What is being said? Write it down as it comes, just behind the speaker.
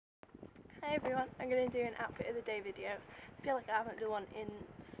Hi everyone, I'm going to do an outfit of the day video. I feel like I haven't done one in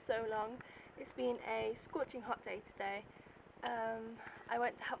so long. It's been a scorching hot day today. I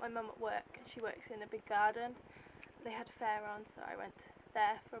went to help my mum at work. She works in a big garden. They had a fair on, so I went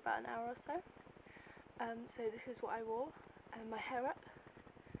there for about an hour or so. So this is what I wore. My hair up,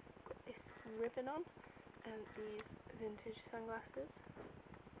 got this ribbon on, and these vintage sunglasses,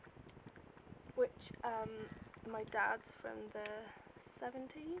 which my dad's from the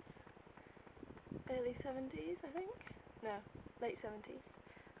 70s. Early 70s, I think? No, late 70s.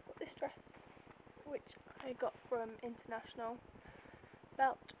 Got this dress, which I got from International,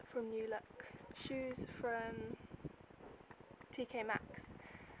 belt from New Look, shoes from TK Maxx,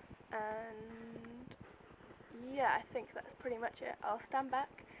 and yeah, I think that's pretty much it. I'll stand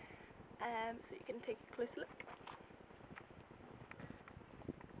back so you can take a closer look.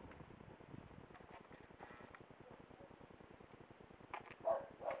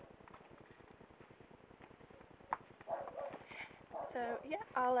 So yeah,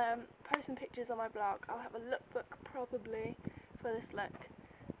 I'll post some pictures on my blog. I'll have a lookbook probably for this look.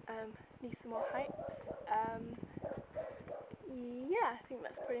 Need some more hypes. Yeah, I think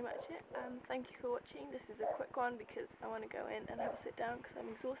that's pretty much it. Thank you for watching. This is a quick one because I want to go in and have a sit down because I'm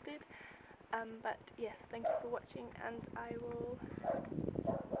exhausted. But yes, thank you for watching, and I will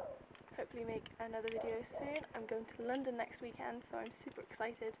hopefully make another video soon. I'm going to London next weekend, so I'm super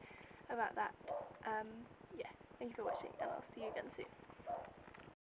excited about that. Yeah, thank you for watching, and I'll see you again soon.